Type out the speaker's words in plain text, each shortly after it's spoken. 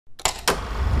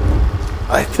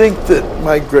I think that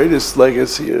my greatest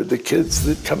legacy are the kids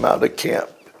that come out of camp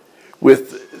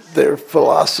with their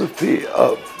philosophy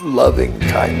of loving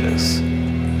kindness.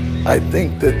 I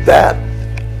think that that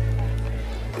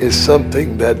is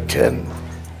something that can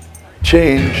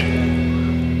change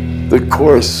the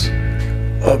course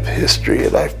of history,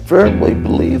 and I firmly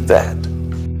believe that.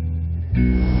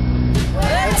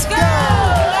 Let's go!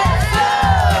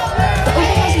 The open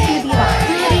house is going to be about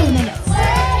 30 minutes.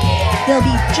 There'll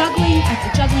be juggling at the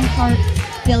juggling park,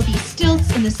 there'll be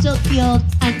stilts in the stilt field,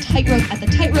 and tightrope at the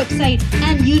tightrope site,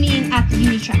 and uniing at the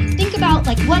uni track. Think about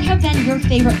what have been your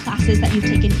favorite classes that you've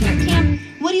taken here at camp.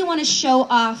 What do you want to show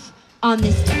off on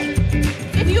this day?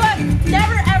 If you have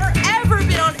never, ever, ever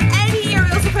been on any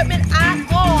aerials equipment at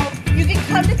all, you can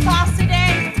come to class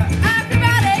today.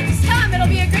 Acrobatics, come, it'll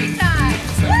be a great time.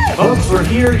 Woo! Folks, we're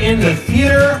here in the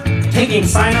theater taking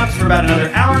sign-ups for about another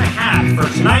hour and a half for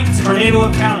tonight's Tornado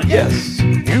of Talent. Yes,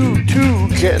 you too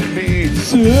can be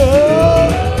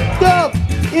swept up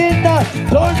in the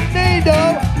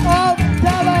Tornado of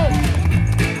Talent.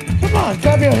 Come on,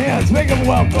 clap your hands, make them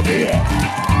welcome here.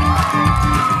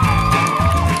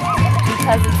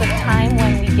 Because it's a time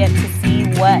when we get to see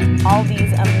what all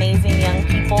these amazing young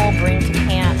people bring to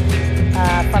camp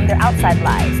from their outside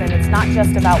lives. And it's not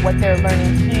just about what they're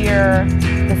learning here,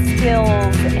 the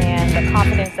skills and the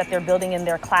confidence that they're building in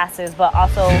their classes, but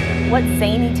also what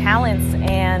zany talents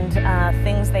and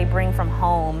things they bring from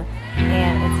home.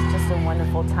 And it's just a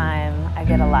wonderful time. I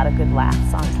get a lot of good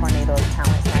laughs on Tornado of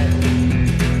Talent night.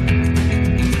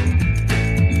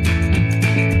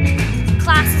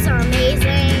 Classes are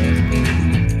amazing.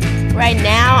 Right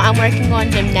now, I'm working on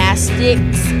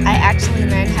gymnastics. I actually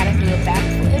learned how to do a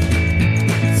backflip.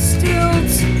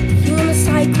 Stilts,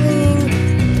 unicycling,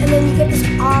 and then you get this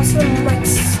awesome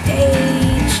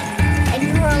stage. And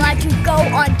you are allowed to go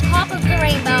on top of the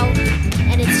rainbow,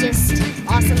 and it's just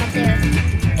awesome up there.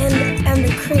 And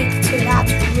the creek too,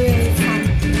 that's really fun.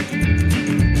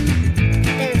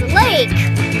 There's a lake.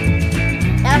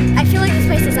 I feel like this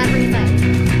place is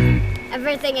everything.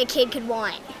 Everything a kid could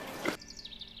want.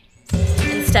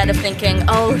 Instead of thinking,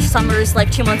 oh, summer's like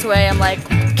 2 months away, I'm like,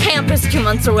 camp is 2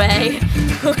 months away.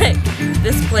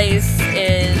 This place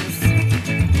is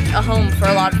a home for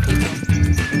a lot of people.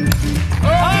 Oh!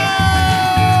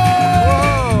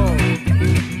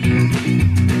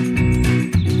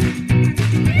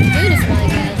 Food is really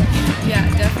good. Yeah,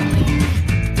 definitely.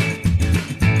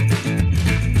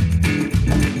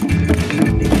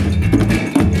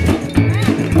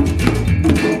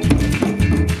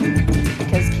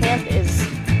 Because camp is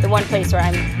the one place where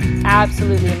I'm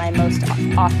absolutely my most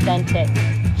authentic,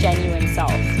 genuine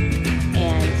self.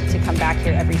 And to come back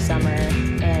here every summer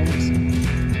and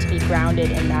to be grounded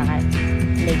in that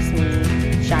makes me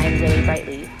shine really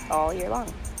brightly all year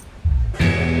long.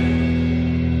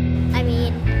 I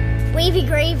mean, Wavy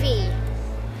Gravy.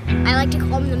 I like to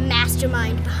call him the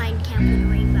mastermind behind Camp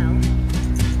Winnarainbow.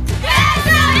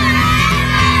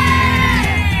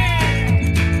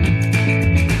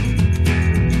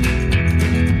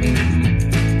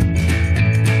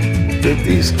 that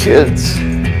these kids,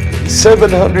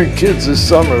 700 kids a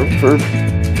summer for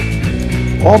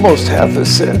almost half a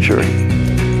century,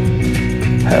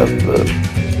 have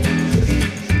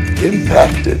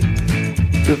impacted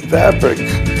the fabric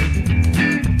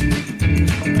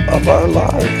of our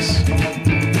lives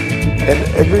and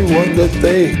everyone that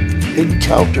they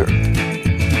encounter.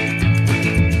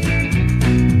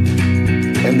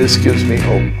 And this gives me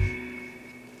hope.